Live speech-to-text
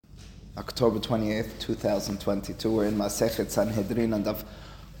October 28th, 2022. We're in Masechet Sanhedrin and of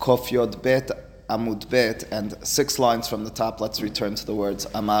Kof Yod Bet Amud Bet, and 6 lines from the top. Let's return to the words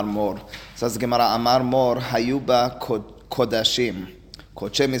Amar Mor. Says the Gemara, Amar Mor Hayuba Kodashim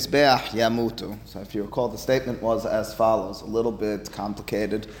Koche Mizbeach Yamutu. So if you recall, the statement was as follows, a little bit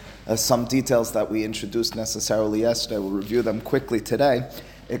complicated. Some details that we introduced necessarily yesterday, we'll review them quickly today.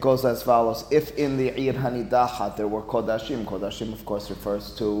 It goes as follows. If in the Ir Hanidachat there were Kodashim, Kodashim of course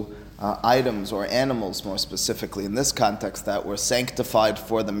refers to items or animals more specifically in this context that were sanctified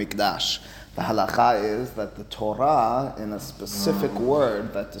for the Mikdash. The halacha is that the Torah, in a specific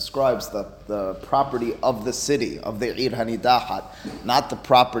word that describes the property of the city, of the Ir Hanidachat, not the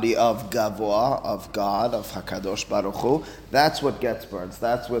property of Gavoa, of God, of HaKadosh Baruch Hu, that's what gets burned.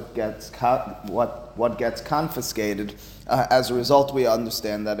 That's what gets confiscated. As a result, we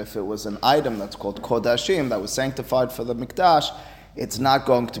understand that if it was an item that's called Kodashim, that was sanctified for the Mikdash, it's not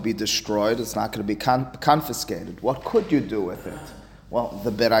going to be destroyed, it's not going to be confiscated. What could you do with it? Well,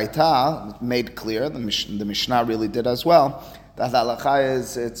 the Beraita made clear, the Mishnah really did as well, that the halacha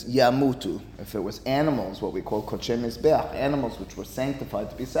is it's yamutu. If it was animals, what we call koche mizbeach, animals which were sanctified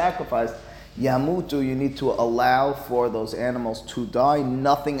to be sacrificed, yamutu, you need to allow for those animals to die.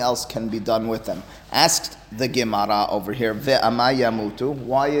 Nothing else can be done with them. Asked the Gemara over here, ve'ama yamutu,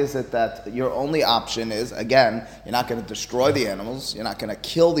 why is it that your only option is, again, you're not going to destroy the animals, you're not going to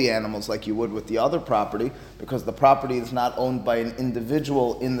kill the animals like you would with the other property, because the property is not owned by an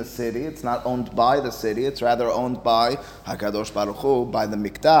individual in the city, it's not owned by the city, it's rather owned by HaKadosh Baruch Hu, by the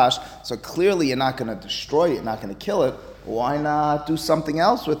Mikdash, so clearly you're not going to destroy it, you're not going to kill it. Why not do something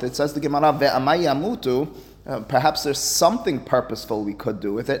else with it? Says the Gemara, ve'ama yamutu, perhaps there's something purposeful we could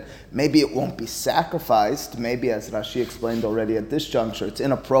do with it. Maybe it won't be sacrificed. Maybe, as Rashi explained already at this juncture, it's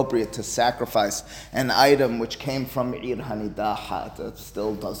inappropriate to sacrifice an item which came from Ir Hanidachat. It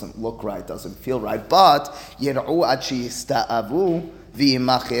still doesn't look right, doesn't feel right. But Yir'u achi sta'avu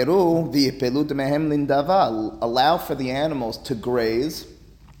v'yimacheru v'yipelu d'mehem lindava. Allow for the animals to graze.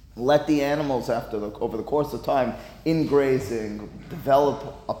 Let the animals, over the course of time, in grazing,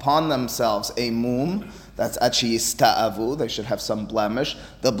 develop upon themselves a mum. That's achi sta'avu. They should have some blemish.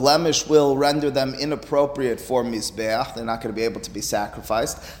 The blemish will render them inappropriate for mizbeach. They're not going to be able to be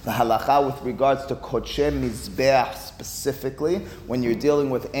sacrificed. The halacha with regards to koche mizbeach specifically, when you're dealing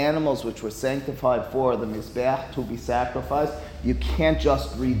with animals which were sanctified for the mizbeach to be sacrificed, you can't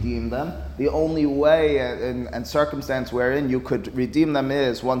just redeem them. The only way and circumstance wherein you could redeem them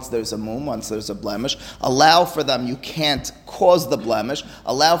is once there's a mum, once there's a blemish. Allow for them, you can't cause the blemish.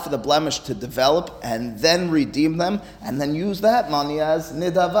 Allow for the blemish to develop and then redeem them, and then use that money as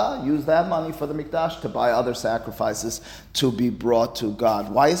nidava. Use that money for the Mikdash to buy other sacrifices to be brought to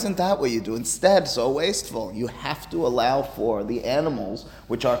God. Why isn't that what you do? Instead, so wasteful. You have to allow for the animals,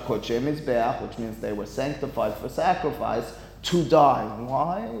 which are koche mizbeach, which means they were sanctified for sacrifice, to die.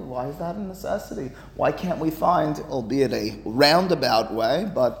 Why? Why is that a necessity? Why can't we find, albeit a roundabout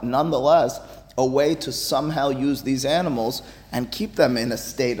way, but nonetheless, a way to somehow use these animals and keep them in a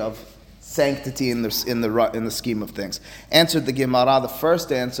state of sanctity in the scheme of things? Answered the Gemara, the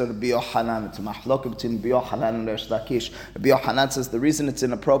first answer, Rabbi Yochanan. It's a mahlok between Rabbi Yochanan and Resh Lakish. Rabbi Yochanan says the reason it's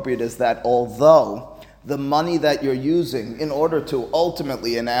inappropriate is that although the money that you're using in order to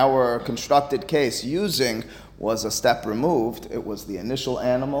ultimately, in our constructed case, using was a step removed. It was the initial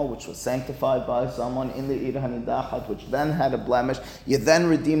animal which was sanctified by someone in the Ir Hanidachat, which then had a blemish. You then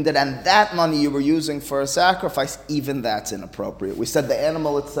redeemed it, and that money you were using for a sacrifice, even that's inappropriate. We said the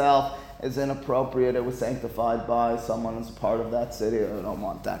animal itself is inappropriate. It was sanctified by someone as part of that city. I don't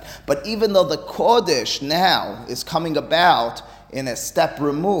want that. But even though the Kodesh now is coming about in a step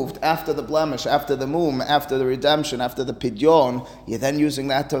removed, after the blemish, after the mum, after the redemption, after the pidyon, you're then using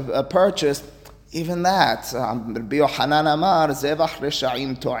that to purchase. Even that, Rabbi Yochanan Amar, Zevach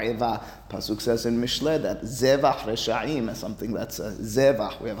Reshaim To'eva. Pasuk says in Mishle that Zevach Reshaim is something that's a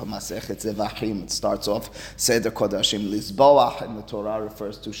Zevach. We have a Masechet Zevachim. It starts off Seder Kodashim Lizboach, and the Torah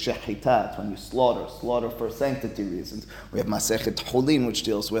refers to Shechitat, when you slaughter for sanctity reasons. We have Masechet Hulin, which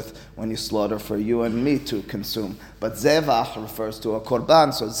deals with when you slaughter for you and me to consume. But Zevach refers to a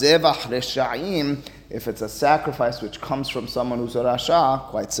Korban, so Zevach Reshaim, if it's a sacrifice which comes from someone who's a Rasha,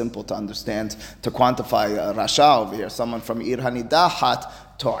 quite simple to understand, to quantify a Rasha over here, someone from Ir Hanidachat,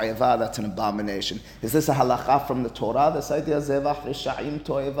 to'eva, that's an abomination. Is this a halacha from the Torah, this idea of zevach risha'im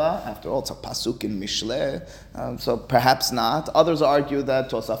to'eva? After all, it's a pasuk in Mishleh, so perhaps not. Others argue that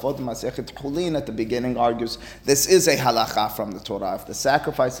Tosafot Masechet Chulin at the beginning argues this is a halacha from the Torah. If the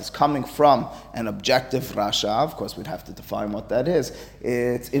sacrifice is coming from an objective rasha, of course we'd have to define what that is.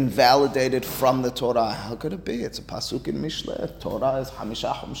 It's invalidated from the Torah. How could it be? It's a pasuk in Mishleh. Torah is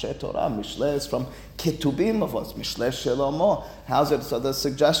Hamisha Chumshei Torah. Mishleh is from Ketubim of us. Mishleh Shelomo. How's it? So the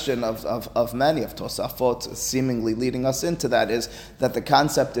suggestion of many of Tosafot seemingly leading us into that is that the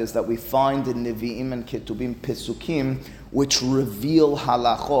concept is that we find in Nevi'im and Ketubim Pesukim which reveal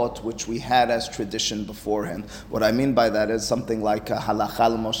halachot, which we had as tradition beforehand. What I mean by that is something like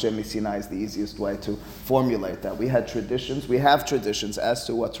halachal Moshe Misinai is the easiest way to formulate that. We have traditions as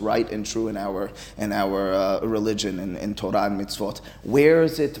to what's right and true in our religion, in Torah and mitzvot. Where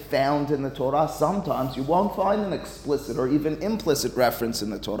is it found in the Torah? Sometimes you won't find an explicit or even implicit reference in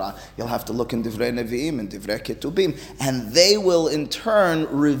the Torah. You'll have to look in Divrei Nevi'im and Divrei Ketubim, and they will in turn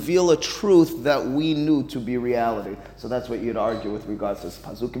reveal a truth that we knew to be reality. So that's what you'd argue with regards to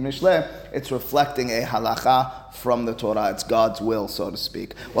Pasuk Mishleh. It's reflecting a halacha from the Torah. It's God's will, so to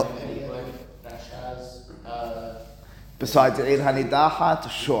speak. Well, besides Eid Hanidahat,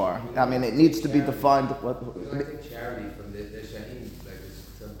 sure. I mean, it needs to be defined. Charity from the Shaheen, like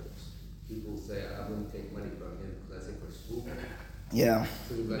some people say, I wouldn't take money from him because I think for school. Yeah.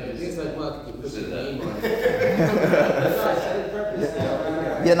 So things like what you put your name on it.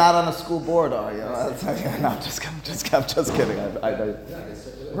 You're not on a school board, are you? No, I'm just kidding.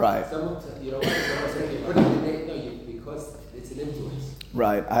 Right. Because it's an influence.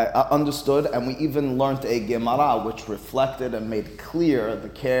 Right, I understood, and we even learned a Gemara which reflected and made clear the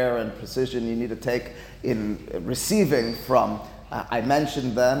care and precision you need to take in receiving from. I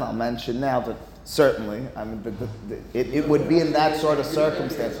mentioned then, I'll mention now that certainly, I mean, it would be in that sort of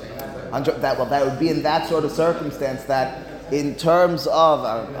circumstance. That would be in that sort of circumstance that, in terms of,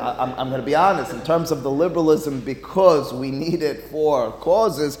 I'm going to be honest, in terms of the liberalism, because we need it for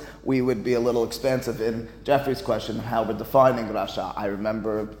causes, we would be a little expansive in Jeffrey's question of how we're defining Rasha. I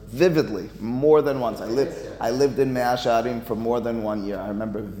remember vividly, more than once, I lived in Mea Shearim for more than 1 year. I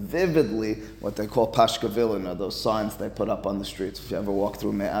remember vividly what they call Pashkevilin, or those signs they put up on the streets. If you ever walk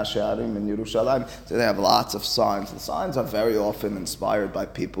through Mea Shearim in Yerushalayim, so they have lots of signs. The signs are very often inspired by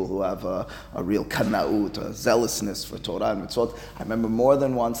people who have a real kana'ut, a zealousness for Torah and mitzvot. I remember more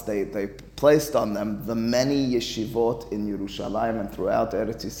than once they placed on them the many yeshivot in Yerushalayim and throughout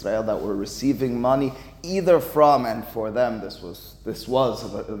Eretz Yisrael that were receiving money either from, and for them this was a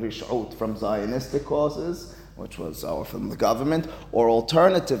rish'ut, from Zionistic causes, which was from the government, or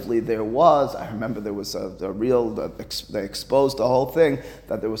alternatively I remember there was they exposed the whole thing,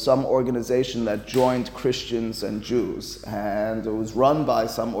 that there was some organization that joined Christians and Jews, and it was run by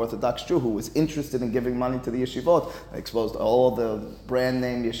some Orthodox Jew who was interested in giving money to the yeshivot. They exposed all the brand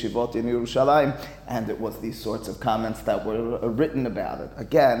name yeshivot in Yerushalayim, and it was these sorts of comments that were written about it.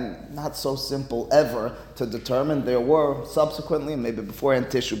 Again, not so simple ever to determine. There were subsequently, maybe before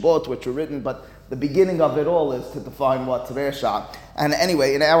Tisha B'Av, which were written, but the beginning of it all is to define what's Resha. And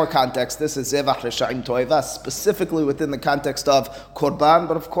anyway, in our context, this is Zevach Resha'im To'eva, specifically within the context of Korban,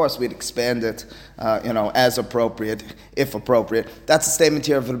 but of course we'd expand it, as appropriate, if appropriate. That's a statement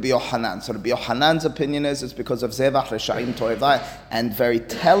here of Rabbi Yochanan. So Rabbi Yochanan's opinion is because of Zevach Resha'im To'eva, and very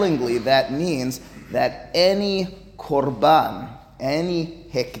tellingly that means that any Korban, any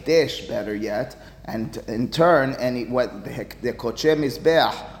Hekdesh, better yet, and in turn, the Koche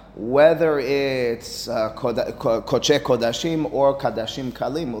Mizbeach, whether it's Koche Kodashim or Kadashim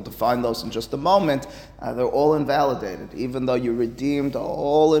Kalim, we'll define those in just a moment, they're all invalidated. Even though you redeemed,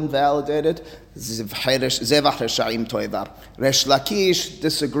 all invalidated. Zevach Resha'im To'eva. Resh Lakish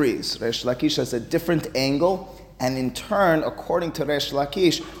disagrees. Resh Lakish has a different angle, and in turn, according to Resh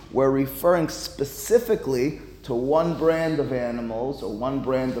Lakish, we're referring specifically to one brand of animals, or one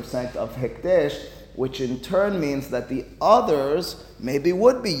brand of Hekdesh, which in turn means that the others maybe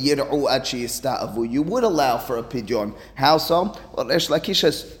would be yir'u achi yista'avu. You would allow for a pidyon. How so? Well, Resh Lakish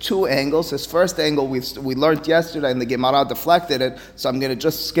has two angles. His first angle we learned yesterday, and the Gemara deflected it, so I'm going to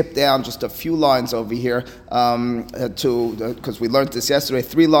just skip down just a few lines over here because we learned this yesterday,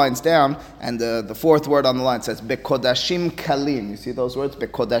 3 lines down, and the fourth word on the line says bekodashim kalim. You see those words?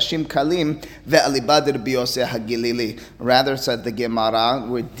 Bekodashim kalim ve'alibadir biyoseh hagilili. Rather, said the Gemara,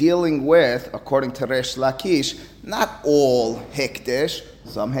 we're dealing with, according to Resh Lakish, not all Hekdesh,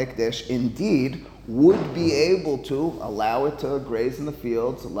 some Hekdesh, indeed, would be able to allow it to graze in the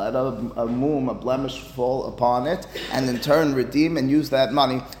fields, let a blemish fall upon it, and in turn redeem and use that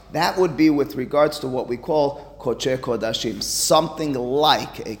money. That would be with regards to what we call koche kodashim, something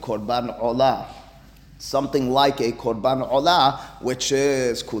like a korban olah. Something like a korban olah, which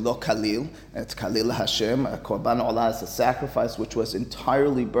is kulo kalil. It's kalil Hashem. A korban olah is a sacrifice which was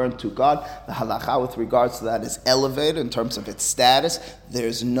entirely burnt to God. The halakha with regards to that is elevated in terms of its status.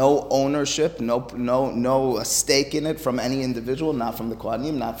 There's no ownership, no stake in it from any individual, not from the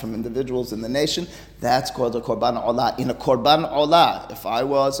kohanim, not from individuals in the nation. That's called a korban olah. In a korban olah, if I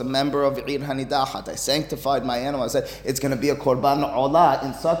was a member of Ir Hanidachat, I sanctified my animal, I said it's going to be a korban olah.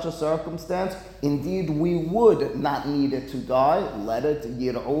 In such a circumstance, indeed, we would not need it to die. Let it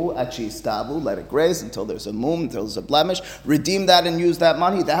yir'u achistabu, let it graze until there's a mum, until there's a blemish. Redeem that and use that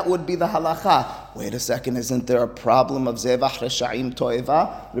money. That would be the halakha. Wait a second, isn't there a problem of zevach resha'im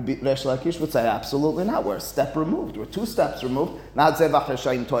to'eva? Resh Lakish would say, absolutely not. We're a step removed. We're 2 steps removed. Not zevach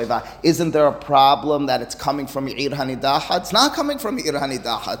resha'im to'eva. Isn't there a problem that it's coming from Ir Hanidachat? It's not coming from Ir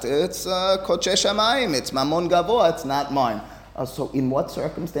Hanidachat. It's koche shamayim. It's mamon gavoa. It's not mine. So in what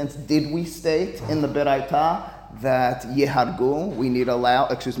circumstance did we state in the Beraita that yehargu,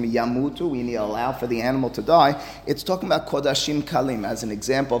 yamutu, we need to allow for the animal to die? It's talking about kodashim kalim. As an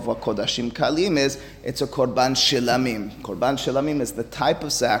example of what kodashim kalim is, it's a korban shilamim. Korban shilamim is the type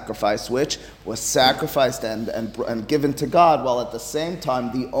of sacrifice which was sacrificed and given to God, while at the same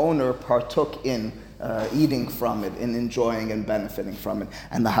time the owner partook in eating from it and enjoying and benefiting from it.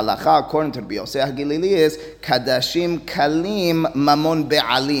 And the halakha, according to Rabbi Yosef HaGilili, is kadashim kalim mamon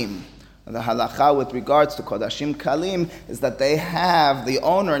be'alim. The halakha with regards to kodashim kalim is that they have, the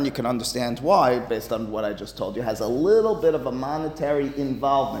owner, and you can understand why, based on what I just told you, has a little bit of a monetary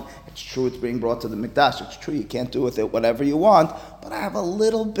involvement. It's true it's being brought to the mikdash. It's true you can't do with it whatever you want, but I have a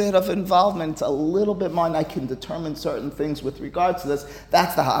little bit of involvement. It's a little bit mine. I can determine certain things with regards to this.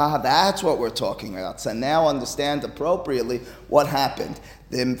 That's what we're talking about. So now understand appropriately what happened.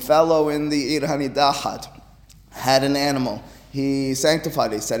 The fellow in the Ir Hanidachat had an animal. He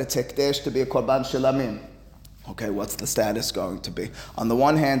sanctified it. He said it's hekdesh to be a korban shilamim. Okay, what's the status going to be? On the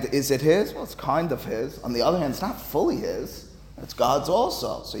one hand, is it his? Well, it's kind of his. On the other hand, it's not fully his. It's God's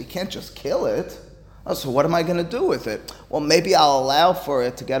also. So you can't just kill it. Oh, so what am I going to do with it? Well, maybe I'll allow for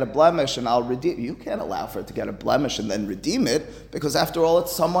it to get a blemish and I'll redeem. You can't allow for it to get a blemish and then redeem it, because after all,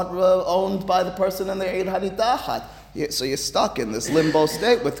 it's somewhat owned by the person in the Ir Hanidachat. So you're stuck in this limbo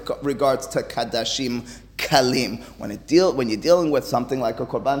state with regards to kadashim kalim. When you're dealing with something like a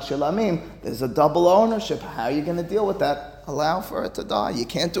korban shilamim, there's a double ownership. How are you going to deal with that? Allow for it to die. You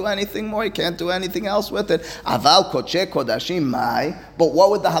can't do anything more. You can't do anything else with it. Aval koche kodashim mai. But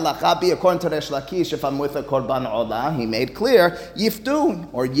what would the halakha be according to Resh Lakish if I'm with a korban olah? He made clear yiftu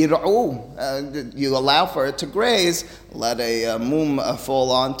or yir'u. You allow for it to graze. Let a mum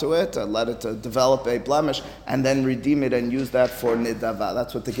fall onto it. Let it develop a blemish, and then redeem it and use that for nidava.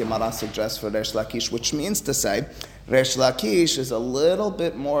 That's what the Gemara suggests for Resh Lakish, which means to say Resh Lakish is a little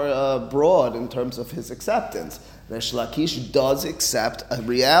bit more broad in terms of his acceptance. Resh Lakish does accept a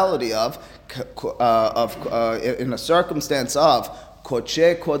reality of in a circumstance of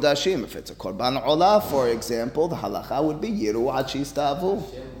koche kodashim. If it's a korban olah, for example, the halacha would be yiru achistavu.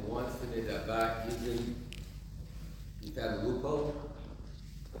 Hashem wants to make that back. You found a loophole.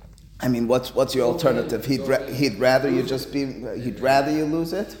 I mean, what's your alternative? He'd rather you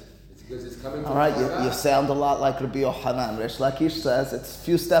lose it. Because it's coming from all right, you sound a lot like Rabbi Yochanan. Resh Lakish says it's a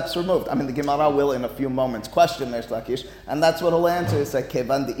few steps removed. I mean, the Gemara will in a few moments question Resh Lakish, and that's what he'll answer. It's like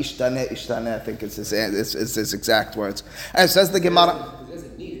kevan de ishtane. I think it's his exact words. And it says the Gemara. He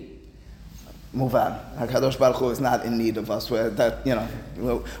doesn't need it. Move on. HaKadosh Baruch Hu is not in need of us. We're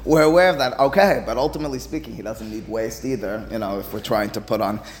aware of that. Okay, but ultimately speaking, he doesn't need waste either, if we're trying to put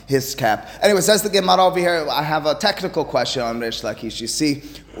on his cap. Anyway, says the Gemara over here, I have a technical question on Resh Lakish. You see,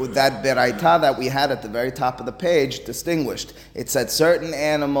 with that beraita that we had at the very top of the page, distinguished. It said certain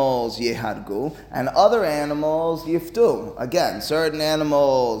animals yehargu, and other animals yiftu. Again, certain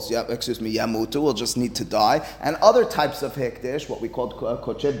animals, yamutu, will just need to die, and other types of hekdesh, what we call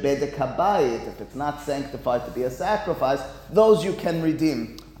koche bedek habayit, if it's not sanctified to be a sacrifice, those you can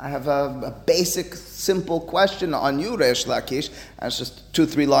redeem. I have a basic, simple question on you, Resh Lakish, and it's just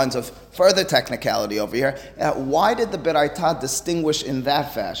 2-3 lines of Further technicality over here. Why did the Beraita distinguish in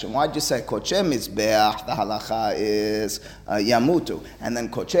that fashion? Why did you say Koche Mizbeach, the halacha is Yamutu, and then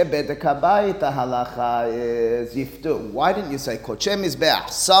Koche Bedek Habayit, the halacha is Yiftu? Why didn't you say Koche Mizbeach?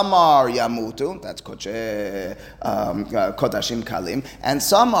 Some are Yamutu, that's Koche Kodashim Kalim, and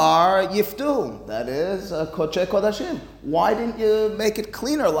some are Yiftu, that is Koche Kodashim. Why didn't you make it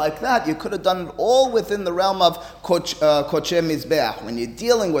cleaner like that? You could have done it all within the realm of Koche Mizbeach. When you're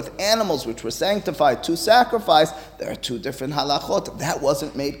dealing with animals which were sanctified to sacrifice, there are two different halachot. That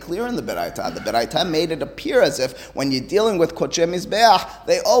wasn't made clear in the Beraita. The Beraita made it appear as if when you're dealing with Koche Mizbeach,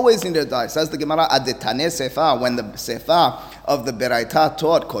 they always need to die. Says the Gemara, Adetane Sefa, when the Sefa of the Beraita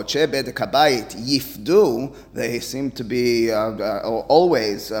taught Koche Bedek Habayit Yifdu, they seem to be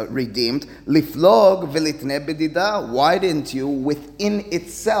always redeemed. Liflog Velitne Bedida. Why didn't you, within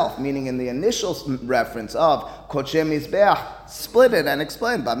itself, meaning in the initial reference of Koche Mizbeach, split it and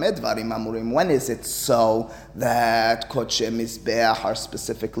explain, when is it so that Koche Mizbeach are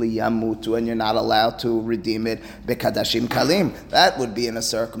specifically Yamutu and you're not allowed to redeem it Bekadashim Kalim? That would be in a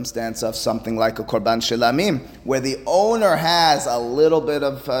circumstance of something like a Korban Shilamim, where the owner has a little bit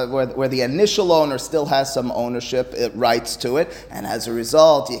of, where the initial owner still has some ownership rights to it, and as a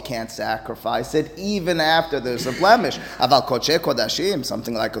result, you can't sacrifice it even after there's a blemish. Aval Koche Kodashim,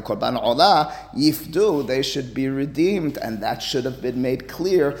 something like a Korban Olah, Yifdu, they should be redeemed, and that should have been made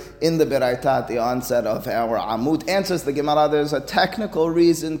clear in the Beraita at the onset of our Amud. Answers the Gemara, there's a technical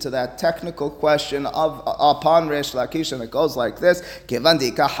reason to that technical question of upon Resh Lakish, and it goes like this: Kevan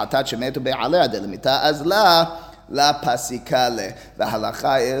deika hatat shemetu be'aleh delimita azla la pasikale. The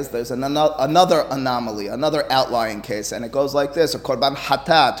halacha is there's another anomaly, another outlying case, and it goes like this: a korban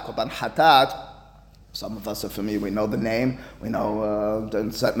hatat. Some of us are familiar, we know the name, we know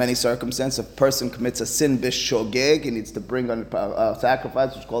in many circumstances, if a person commits a sin bishogeg, he needs to bring a sacrifice,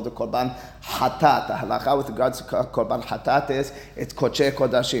 which is called a korban hatat. The halacha with regards to korban hatat is, it's koche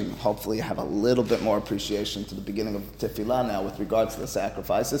kodashim. Hopefully you have a little bit more appreciation to the beginning of tefillah now with regards to the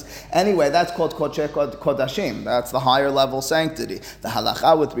sacrifices. Anyway, that's called koche kodashim. That's the higher level sanctity. The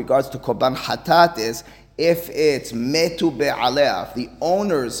halacha with regards to korban hatat is, if it's metu be'aleh, if the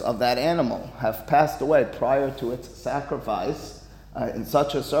owners of that animal have passed away prior to its sacrifice, in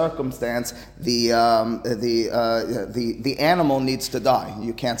such a circumstance, the animal needs to die.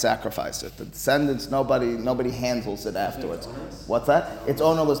 You can't sacrifice it. The descendants, nobody handles it afterwards. What's that? It's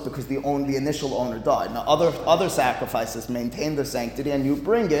ownerless because the initial owner died. Now other sacrifices maintain their sanctity, and you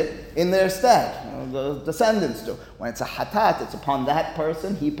bring it in their stead. The descendants do. When it's a hatat, it's upon that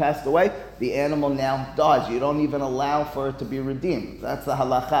person. He passed away. The animal now dies. You don't even allow for it to be redeemed. That's the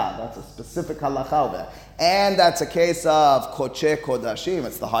halacha. That's a specific halacha over there. And that's a case of koche kodashim,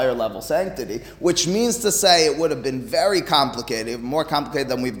 it's the higher level sanctity, which means to say it would have been very complicated, more complicated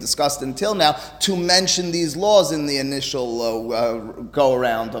than we've discussed until now, to mention these laws in the initial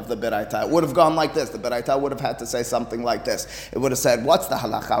go-around of the Beraita. It would have gone like this. The Beraita would have had to say something like this. It would have said, what's the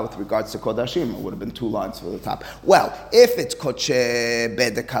halacha with regards to kodashim? It would have been 2 lines for the top. Well, if it's koche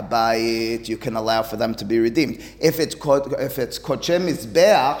bedek habayit, you can allow for them to be redeemed. If it's koche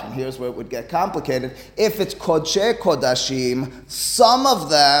mizbeach, and here's where it would get complicated, if it's koche kodashim, some of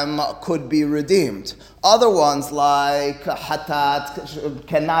them could be redeemed. Other ones, like hatat,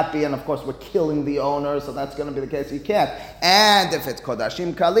 cannot be, and of course we're killing the owner, so that's going to be the case, you can't. And if it's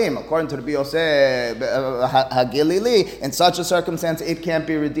kodashim kalim, according to the Yosef Hagilili, in such a circumstance, it can't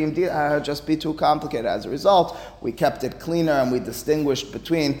be redeemed, just be too complicated. As a result, we kept it cleaner, and we distinguished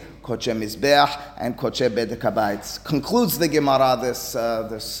between koche mizbeach and koche bedek habayit. Concludes the Gemara this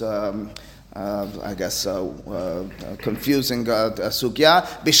confusing sugya.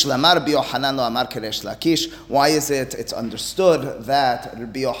 Bishlamar Rabbi Yochanan lo amar keresh Lakish. Why is it? It's understood that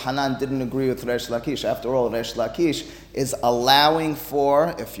Rabbi Yochanan didn't agree with Resh Lakish. After all, Resh Lakish is allowing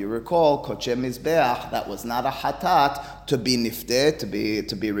for, if you recall, koche mizbeach, that was not a hatat, to be nifdeh,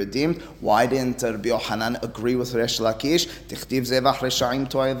 to be redeemed. Why didn't Rabbi Yochanan agree with Resh Lakish? Tichtiv zevach reshaim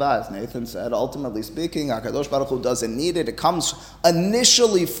to'eva. As Nathan said, ultimately speaking, HaKadosh Baruch Hu doesn't need it. It comes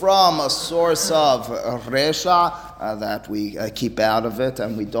initially from a source of resha that we keep out of it,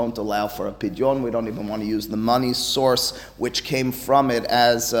 and we don't allow for a pidyon. We don't even want to use the money source which came from it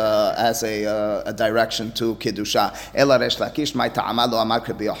as a direction to kedusha. Ela Resh Lakish, my ta'amad lo amar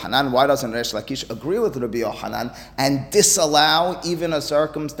Rabbi Yochanan. Why doesn't Resh Lakish agree with Rabbi Yochanan and disallow even a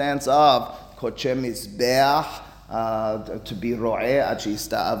circumstance of koche mizbeach to be ro'eh ad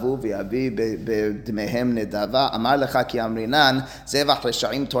she'ista'avu v'yavi b'dmehem nedava. Amar lecha ki amrinan zevach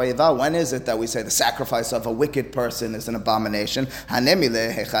resha'im to'eva. When is it that we say the sacrifice of a wicked person is an abomination?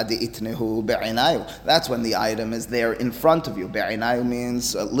 Hanemile hechadi itnehu be'inayu. That's when the item is there in front of you. Be'inayu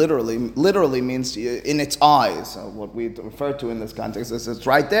means literally means in its eyes. What we refer to in this context is it's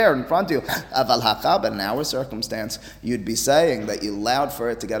right there in front of you. Aval haka, but in our circumstance, you'd be saying that you allowed for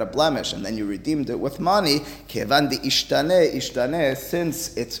it to get a blemish and then you redeemed it with money. Kevan di ishtane,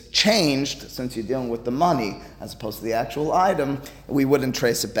 since it's changed, since you're dealing with the money as opposed to the actual item, we wouldn't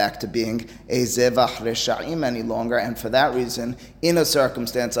trace it back to being a zevach resha'im any longer. And for that reason, in a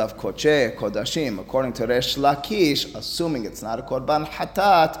circumstance of koche, kodashim, according to Resh Lakish, assuming it's not a korban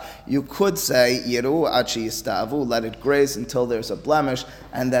hatat, you could say yiru ad she'ista'avu, let it graze until there's a blemish,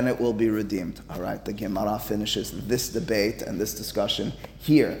 and then it will be redeemed. All right, the Gemara finishes this debate and this discussion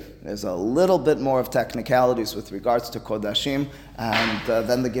here. There's a little bit more of technicalities with regards to kodashim, and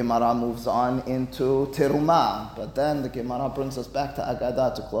then the Gemara moves on into terumah. But then the Gemara brings us back to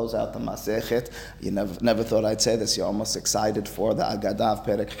Agadah to close out the Masechet. You never thought I'd say this. You're almost excited for the Agadah of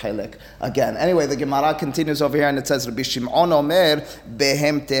Perek Chelek again. Anyway, the Gemara continues over here, and it says, Rabbi Shimon Omer,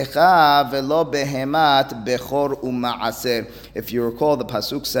 behemtecha velo behemat bechor uma'aser. If you recall, the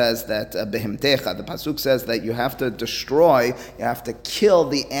pasuk says that behemtecha. The pasuk says that you have to destroy, you have to kill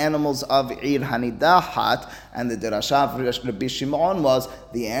the animals of Ir Hanidahat, and the derasha of Rabbi Shimon was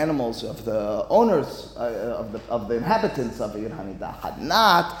the animals of the owners of the inhabitants of Ir Hanidahat,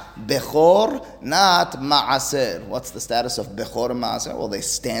 not bechor, not ma'aser. What's the status of bechor and ma'aser? Well, they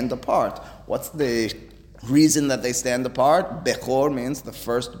stand apart. What's the reason that they stand apart? Bechor means the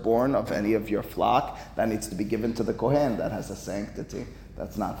firstborn of any of your flock. That needs to be given to the Kohen. That has a sanctity.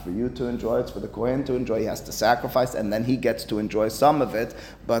 That's not for you to enjoy, it's for the Kohen to enjoy. He has to sacrifice, and then he gets to enjoy some of it,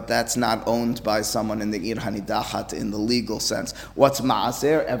 but that's not owned by someone in the Ir Hanidahat in the legal sense. What's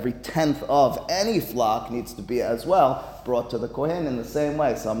Ma'aser? Every 10th of any flock needs to be as well brought to the Kohen in the same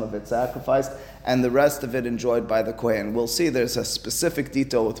way. Some of it sacrificed, and the rest of it enjoyed by the Kohen. We'll see there's a specific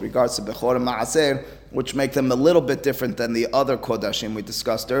detail with regards to Bechor and Ma'aser, which make them a little bit different than the other Kodashim we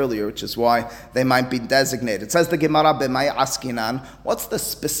discussed earlier, which is why they might be designated. It says the Gemara, B'mai Askinan. What's the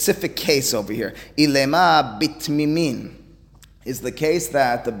specific case over here? Ilema bitmimin is the case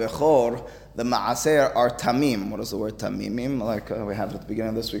that the Bechor, the Ma'aser, are tamim. What does the word tamim mean? Like we have at the beginning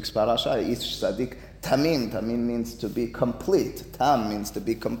of this week's parasha, Ish Sadik. Tamim means to be complete. Tam means to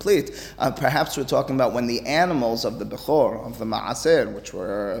be complete. Perhaps we're talking about when the animals of the Bechor, of the Ma'aser,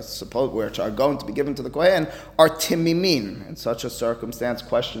 which are going to be given to the Kohen, are timimin. In such a circumstance,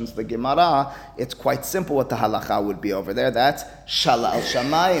 questions the Gemara, it's quite simple what the halacha would be over there. That's shalal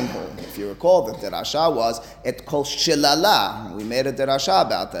shamayim. If you recall, the derasha was, it called shilala. We made a derasha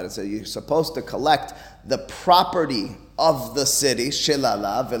about that. So you're supposed to collect the property of the city,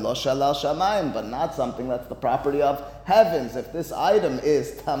 shilala velo shalal shamayim, but not something that's the property of heavens. If this item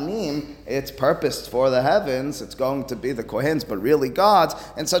is tamim, it's purposed for the heavens, it's going to be the Kohen's, but really God's.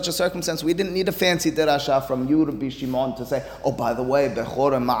 In such a circumstance, we didn't need a fancy derasha from you, Rabbi Shimon, to say, oh, by the way,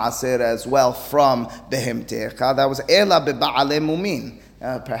 bechor and ma'aser as well from behemtecha. That was ela beba'ale mumin.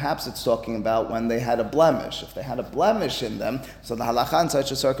 Perhaps it's talking about when they had a blemish. If they had a blemish in them, so the halacha in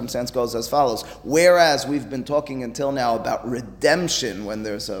such a circumstance goes as follows. Whereas we've been talking until now about redemption when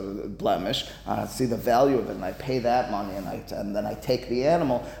there's a blemish, I see the value of it and I pay that money and then I take the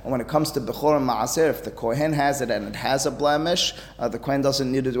animal. And when it comes to Bechor and Ma'aser, if the Kohen has it and it has a blemish, the Kohen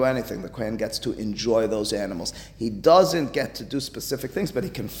doesn't need to do anything. The Kohen gets to enjoy those animals. He doesn't get to do specific things, but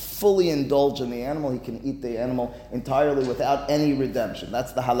he can fully indulge in the animal. He can eat the animal entirely without any redemption.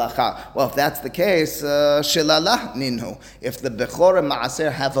 That's the halacha. Well, if that's the case, shilalah ninhu. If the Bechor and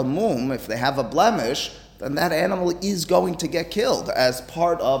Ma'aser have a mum, if they have a blemish, then that animal is going to get killed as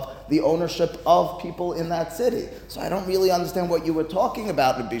part of the ownership of people in that city. So I don't really understand what you were talking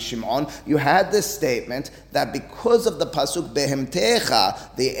about, Rabbi Shimon. You had this statement that because of the pasuk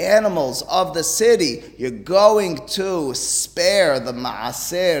behemtecha, the animals of the city, you're going to spare the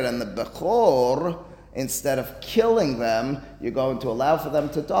Ma'aser and the Bechor. Instead of killing them, you're going to allow for them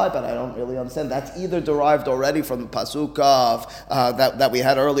to die, but I don't really understand. That's either derived already from the pasuk of that we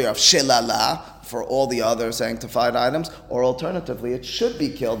had earlier of shilala for all the other sanctified items, or alternatively, it should be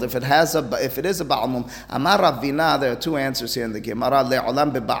killed if it is a ba'al mum. Amar Ravina, there are two answers here in the Gemara.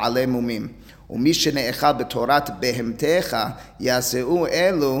 Le'olam be'ba'alei mumim. ומי שנאכל בתורת בהמתך יעשו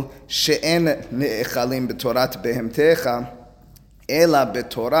אלו שאין נאכלים בתורת בהמתך אלא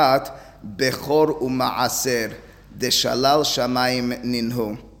בתורת Bechor u'ma'aser deshalal shamayim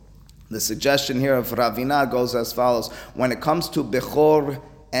ninhu. The suggestion here of Ravina goes as follows. When it comes to Bechor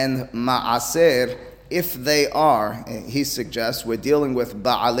and Ma'aser, if they are, he suggests, we're dealing with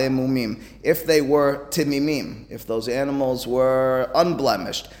ba'ale mumim. If they were timimim, if those animals were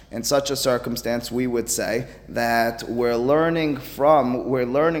unblemished, in such a circumstance, we would say that we're learning from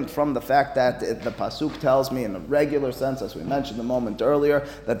the fact that the pasuk tells me in a regular sense, as we mentioned a moment earlier,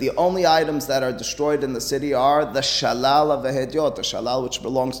 that the only items that are destroyed in the city are the shalal of the shalal which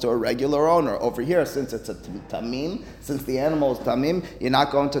belongs to a regular owner. Over here, since it's a tamim, since the animal is tamim, you're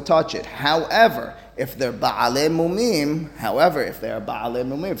not going to touch it. However, if they're ba'ale mumim,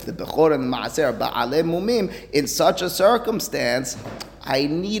 if the bechor and the maaser are ba'ale mumim, in such a circumstance, I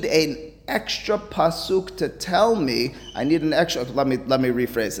need an extra pasuk to tell me. Let me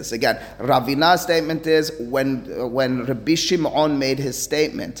rephrase this again. Ravina's statement is when Rabbi Shimon made his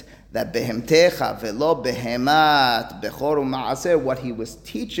statement that behemtecha velo behemat bechor u'maaser, what he was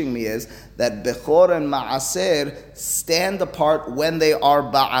teaching me is that bechor and maaser stand apart when they are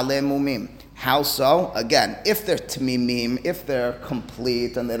ba'ale mumim. How so? Again, if they're tmimim, if they're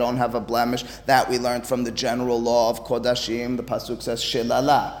complete and they don't have a blemish, that we learned from the general law of kodashim. The pasuk says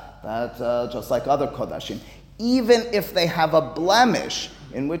shilala, that just like other kodashim. Even if they have a blemish,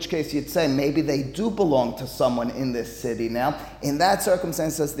 in which case you'd say maybe they do belong to someone in this city now. In that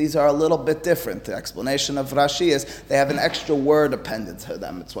circumstances, these are a little bit different. The explanation of Rashi is they have an extra word appended to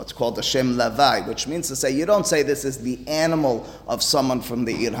them. It's what's called the Shem Lavai, which means to say, you don't say this is the animal of someone from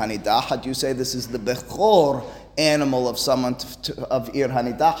the Ir Hanidahat, you say this is the Bechor animal of someone of Ir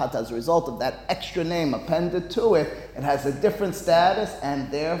Hanidahat. As a result of that extra name appended to it, it has a different status,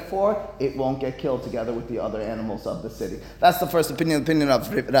 and therefore it won't get killed together with the other animals of the city. That's the first opinion of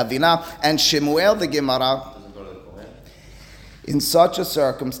Ravina. And Shemuel the Gemara, in such a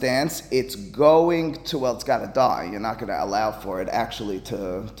circumstance, it's going to, it's got to die. You're not going to allow for it actually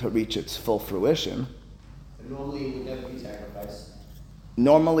to reach its full fruition. Normally it would never be sacrificed.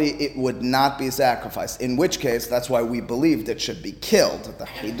 Normally, it would not be sacrificed, in which case, that's why we believed it should be killed. The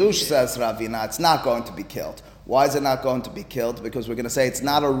Hidush says, Ravina, it's not going to be killed. Why is it not going to be killed? Because we're going to say it's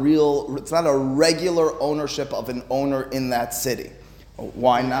not a regular ownership of an owner in that city.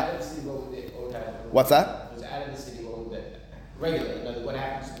 Why not? What's that? Was out of the city regular. What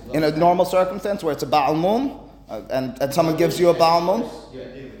happens to the In a normal circumstance where it's a Baal Mum, and someone gives you a Baal Mum,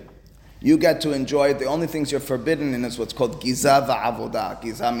 you get to enjoy it. The only things you're forbidden in is what's called giza va'avodah.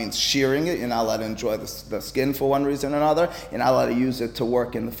 Giza means shearing it. You're not allowed to enjoy the skin for one reason or another. You're not allowed to use it to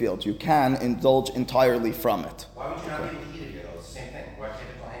work in the field. You can indulge entirely from it. Why would you not be able to eat it? It's the same thing.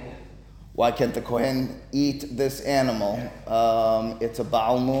 Why can't the Kohen eat this animal? It's a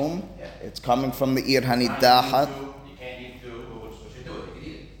Baal Mum. Yeah. It's coming from the Ir Hanidahat. You can't eat food. What should you do? You can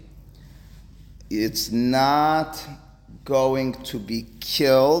eat it. It's not going to be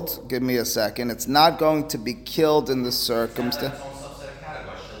killed. Give me a second. It's not going to be killed in the circumstance. It's its own subset of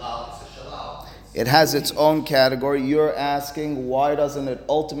category. Shalal, it's a shalal. It has its own category. You're asking, why doesn't it,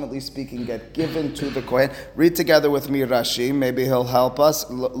 ultimately speaking, get given to the Kohen? Read together with me Rashi. Maybe he'll help us.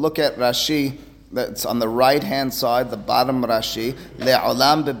 Look at Rashi. That's on the right-hand side, the bottom Rashi.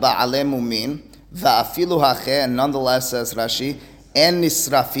 Le'olam be'ba'ale mumin. Va'afilu hacheh. And nonetheless, says Rashi, and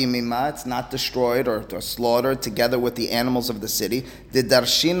nisrafim ima, it's not destroyed or slaughtered together with the animals of the city. The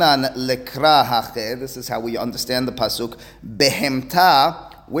darshinan lekra hache, this is how we understand the pasuk.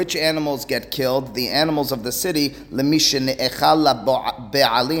 Behemta, which animals get killed? The animals of the city. Lemishin echal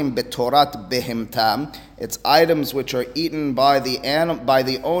be'alim betorat behemtam. It's items which are eaten by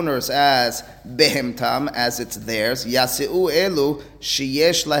the owners as behemtam, as it's theirs. Yaseu elu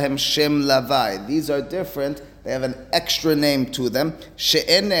sheyesh lahem shem lavai. These are different. They have an extra name to them.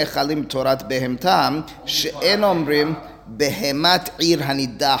 She'en ne'echalim torat behemtam, she'en omrim behemat ir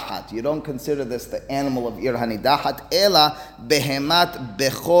hanidahat. You don't consider this the animal of ir hanidahat, ela behemat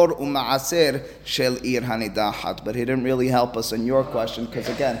bechor u'maaser shel ir hanidahat. But he didn't really help us in your question, because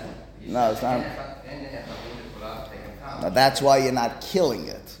again, no, it's not. Now that's why you're not killing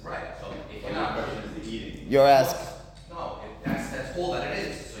it. Right. So if you're not eating. You're asking. No, that's all that it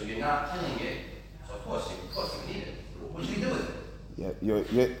is. So you're not killing it. So of course you can eat it. What do you do with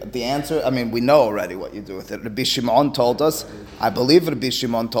it? The answer, we know already what you do with it. Rabbi Shimon told us, I believe Rabbi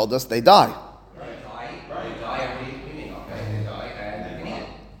Shimon told us, they die. They die, and you can eat it.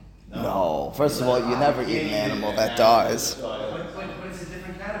 No, first of all, you never eat an animal that dies. But it's a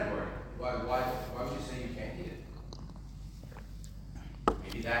different category. Why would you say you can't eat it?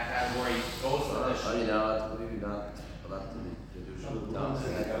 Maybe that category goes for this.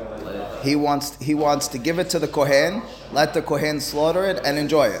 He wants to give it to the Kohen, let the Kohen slaughter it, and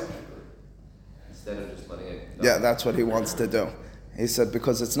enjoy it. Instead of just letting it. Yeah, that's what he wants to do. He said,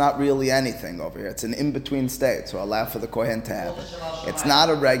 because it's not really anything over here. It's an in-between state, so allow for the Kohen to have it. It's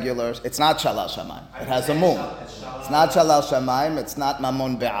not a regular, it's not Shalal Shamayim. It has a mum. It's not Shalal Shamayim, it's not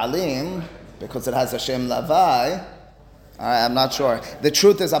Mamon Be'alim, because it has a Shem Lavai. I'm not sure. The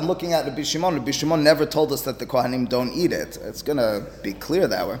truth is, I'm looking at Rabbi Shimon. Rabbi Shimon never told us that the Kohanim don't eat it. It's going to be clear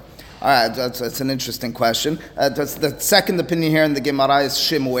that way. All right, that's an interesting question. That's the second opinion here in the Gemara is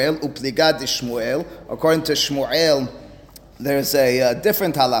Shmuel, Upligad Shmuel. According to Shmuel, there's a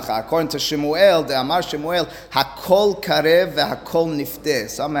different halacha. According to Shmuel, the Amar Shmuel, Hakol karev ve'hakol nifteh.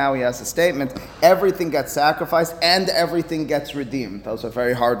 Somehow he has a statement, everything gets sacrificed and everything gets redeemed. Those are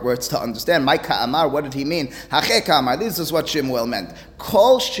very hard words to understand. Maika Amar, what did he mean? Hachek Amar, this is what Shmuel meant.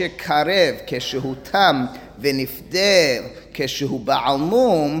 Kol shekarev keshehu tam ve'nifteh keshehu ba'al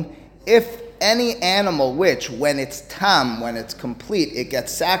mum. If any animal which, when it's tam, when it's complete, it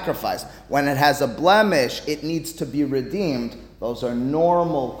gets sacrificed. When it has a blemish, it needs to be redeemed. Those are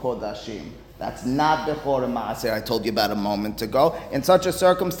normal kodashim. That's not bechor ma'aser I told you about a moment ago. In such a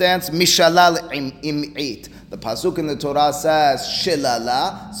circumstance, mishalal im'it. The pasuk in the Torah says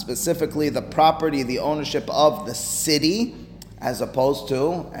shilala, specifically the property, the ownership of the city, as opposed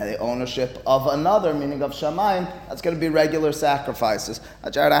to the ownership of another, meaning of Shamayim. That's going to be regular sacrifices.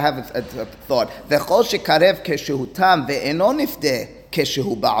 Jared, I have a thought.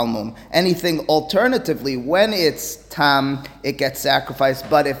 Anything alternatively, when it's tam, it gets sacrificed,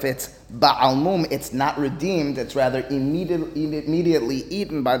 but if it's Ba'al mum, it's not redeemed, it's rather immediately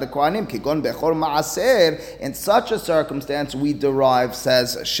eaten by the Kohanim. Kigon bechor ma'aser. In such a circumstance, we derive,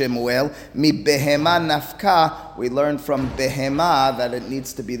 says Shemuel, mi behema nafka. We learn from behema that it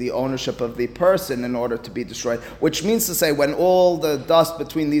needs to be the ownership of the person in order to be destroyed. Which means to say, when all the dust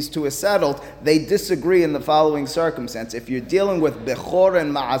between these two is settled, they disagree in the following circumstance. If you're dealing with bechor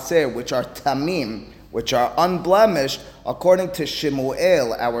and ma'aser, which are tamim, which are unblemished, according to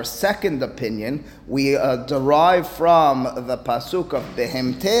Shemuel, our second opinion, we derive from the pasuk of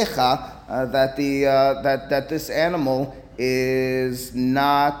Behemtecha that this animal is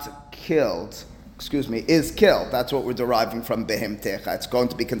not killed. Is killed. That's what we're deriving from Behemtecha. It's going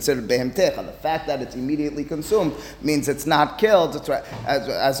to be considered Behemtecha. The fact that it's immediately consumed means it's not killed. It's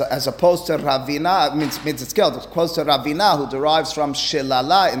as opposed to Ravina, means it's killed. As opposed to Ravina, who derives from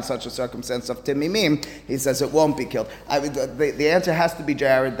Shilala in such a circumstance of Timimim, he says it won't be killed. The answer has to be,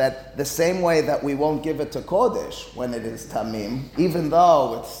 Jared, that the same way that we won't give it to Kodesh when it is Tamim, even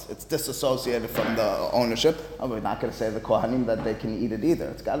though it's disassociated from the ownership, we're not going to say the Kohanim that they can eat it either.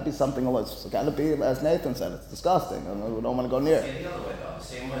 It's got to be something else. It's got to be, as Nathan said, it's disgusting. We don't want to go near it. The other way, though, the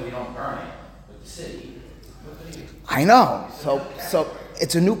same way we don't burn it with the city. I know. So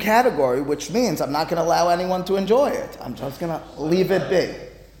it's a new category, which means I'm not going to allow anyone to enjoy it. I'm just going to leave it be.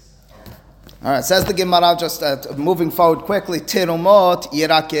 All right, says the Gemara, just moving forward quickly, Tirumot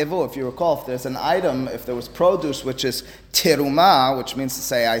Yirakevu. If you recall, if there's an item, if there was produce which is Tiruma, which means to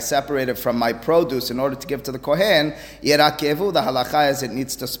say I separate it from my produce in order to give to the Kohen, Yirakevu, the halacha is it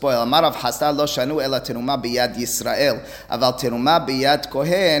needs to spoil. Amarav Hasta lo shanu ela Tiruma biyad Yisrael. Aval Tiruma biyad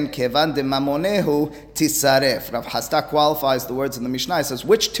Kohen, kevan de mamonehu tisaref. Rav Hasta qualifies the words in the Mishnah. It says,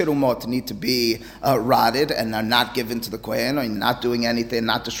 which Tirumot need to be rotted and are not given to the Kohen, or not doing anything,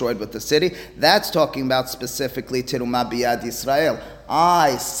 not destroyed with the city? That's talking about specifically Tiruma biyad Yisrael.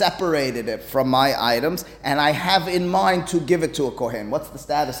 I separated it from my items, and I have in mind to give it to a Kohen. What's the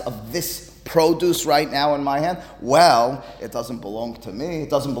status of this produce right now in my hand? Well, it doesn't belong to me. It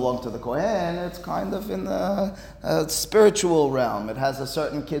doesn't belong to the Kohen. It's kind of in the spiritual realm. It has a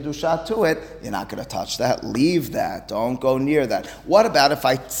certain Kedusha to it. You're not going to touch that. Leave that. Don't go near that. What about if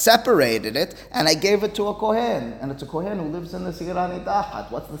I separated it and I gave it to a Kohen? And it's a Kohen who lives in the Sigirani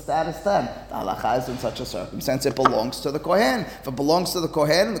Dahat. What's the status then? The halacha is in such a circumstance, it belongs to the Kohen. If it belongs to the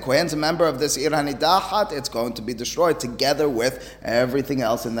Kohen, and the Kohen's a member of this Irhani Dahat, it's going to be destroyed together with everything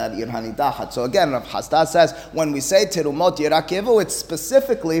else in that Irhani Dahat. So again, Rav Hasta says, when we say Tirumot Yirakevu, it's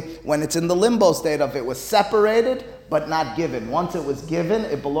specifically when it's in the limbo state of it was separated, but not given. Once it was given,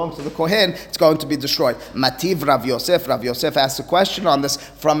 it belongs to the Kohen, it's going to be destroyed. Mativ Rav Yosef. Rav Yosef asked a question on this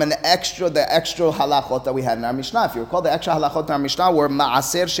from the extra halachot that we had in our Mishnah. If you recall, the extra halachot in our Mishnah were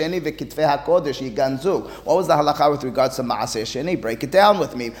Ma'aser Sheni v'Kitvei HaKodesh Yiganzu. What was the halacha with regards to Ma'aser Sheni? Break it down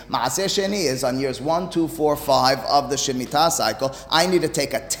with me. Ma'aser Sheni is on years 1, 2, 4, 5 of the Shemitah cycle. I need to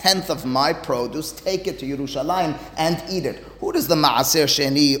take 1/10 of my produce, take it to Yerushalayim, and eat it. Who does the Ma'aser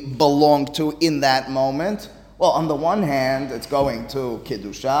Sheni belong to in that moment? Well, on the one hand, it's going to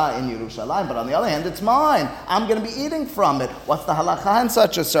Kiddusha in Yerushalayim, but on the other hand, it's mine. I'm going to be eating from it. What's the halakha in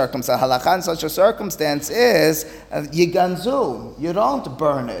such a circumstance? Halakha in such a circumstance is yiganzu. You don't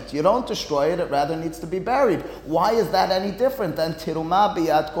burn it. You don't destroy it. It rather needs to be buried. Why is that any different than tiruma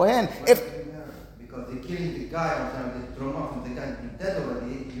biyad kohen? Because they're killing the guy, or something, the trauma from the guy is dead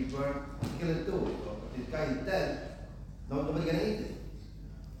already, you burn, kill it too. If the guy is dead, nobody's going to eat it.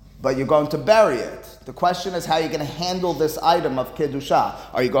 But you're going to bury it. The question is how you're going to handle this item of Kiddusha.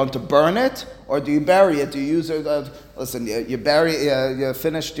 Are you going to burn it, or do you bury it? Do you use it? Listen, you bury, you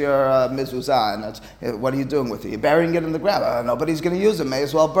finished your mezuzah, and what are you doing with it? You're burying it in the ground. Nobody's going to use it. May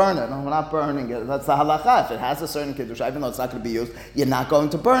as well burn it. No, we're not burning it. That's the halakha. If it has a certain Kiddusha, even though it's not going to be used, you're not going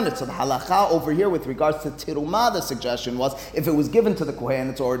to burn it. So the halakha over here with regards to tiruma, the suggestion was, if it was given to the kohen,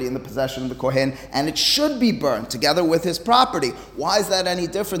 it's already in the possession of the kohen, and it should be burned together with his property. Why is that any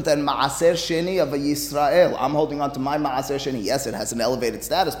different than ma'aser sheni of a Yisrael? I'm holding on to my ma'aser sheni. Yes, it has an elevated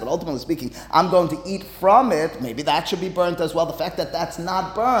status, but ultimately speaking, I'm going to eat from it. Maybe that should be burnt as well. The fact that that's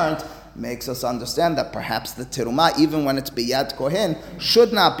not burnt makes us understand that perhaps the tiruma, even when it's biyad kohen,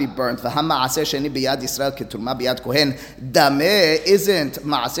 should not be burnt. V'ha ma'aser sheni biyad Yisrael keturuma biyad kohen. Dameh isn't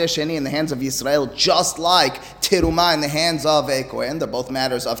ma'aser sheni in the hands of Yisrael just like tiruma in the hands of a kohen. They're both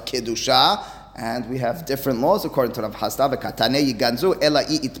matters of kiddusha. And we have different laws according to Rav Hasda. V'katane yiganzu ela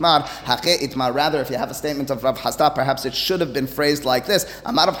I itmar hake itmar. Rather, if you have a statement of Rav Hasda, perhaps it should have been phrased like this: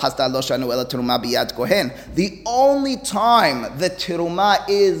 Amar Rav Hasda lo shanu ela teruma biyad kohen. The only time the teruma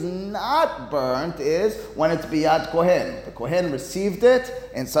is not burnt is when it's biyad kohen. The kohen received it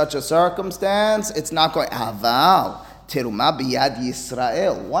in such a circumstance. It's not going aval. Teruma biyad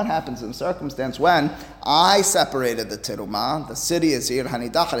Yisrael. What happens in a circumstance when I separated the teruma, the city is Ir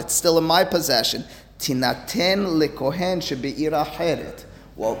Hanidachar, it's still in my possession. Tinaten lekohen should be Ir Acheret.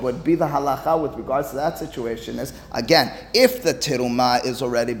 What would be the halacha with regards to that situation is, again, if the teruma is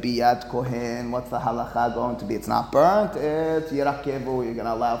already biyad kohen, what's the halacha going to be? It's not burnt, it's yirakevu, you're going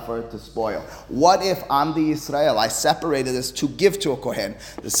to allow for it to spoil. What if I'm the Yisrael, I separated this to give to a kohen,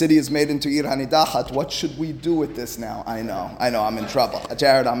 the city is made into Ir Hanidachat, what should we do with this now? I know, I'm in trouble.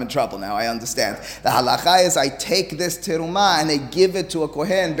 Jared, I'm in trouble now, I understand. The halacha is I take this teruma and I give it to a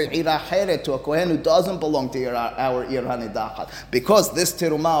kohen, be'ir acheret, to a kohen who doesn't belong to our Ir Hanidachat, because this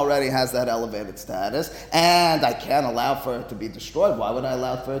teruma already has that elevated status, and I can't allow for it to be destroyed. Why would I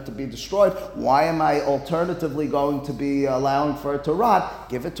allow for it to be destroyed? Why am I alternatively going to be allowing for it to rot?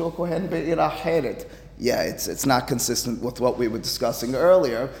 Give it to a kohen be'ir acheret. Yeah, it's not consistent with what we were discussing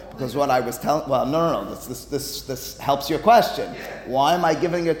earlier, because what I was telling, this helps your question. Why am I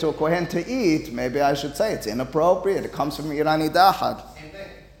giving it to a kohen to eat? Maybe I should say it's inappropriate. It comes from Ir Hanidachat.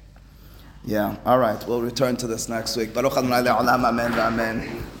 Yeah, all right. We'll return to this next week. Baruch Adonai le'olam, amen,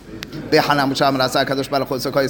 amen.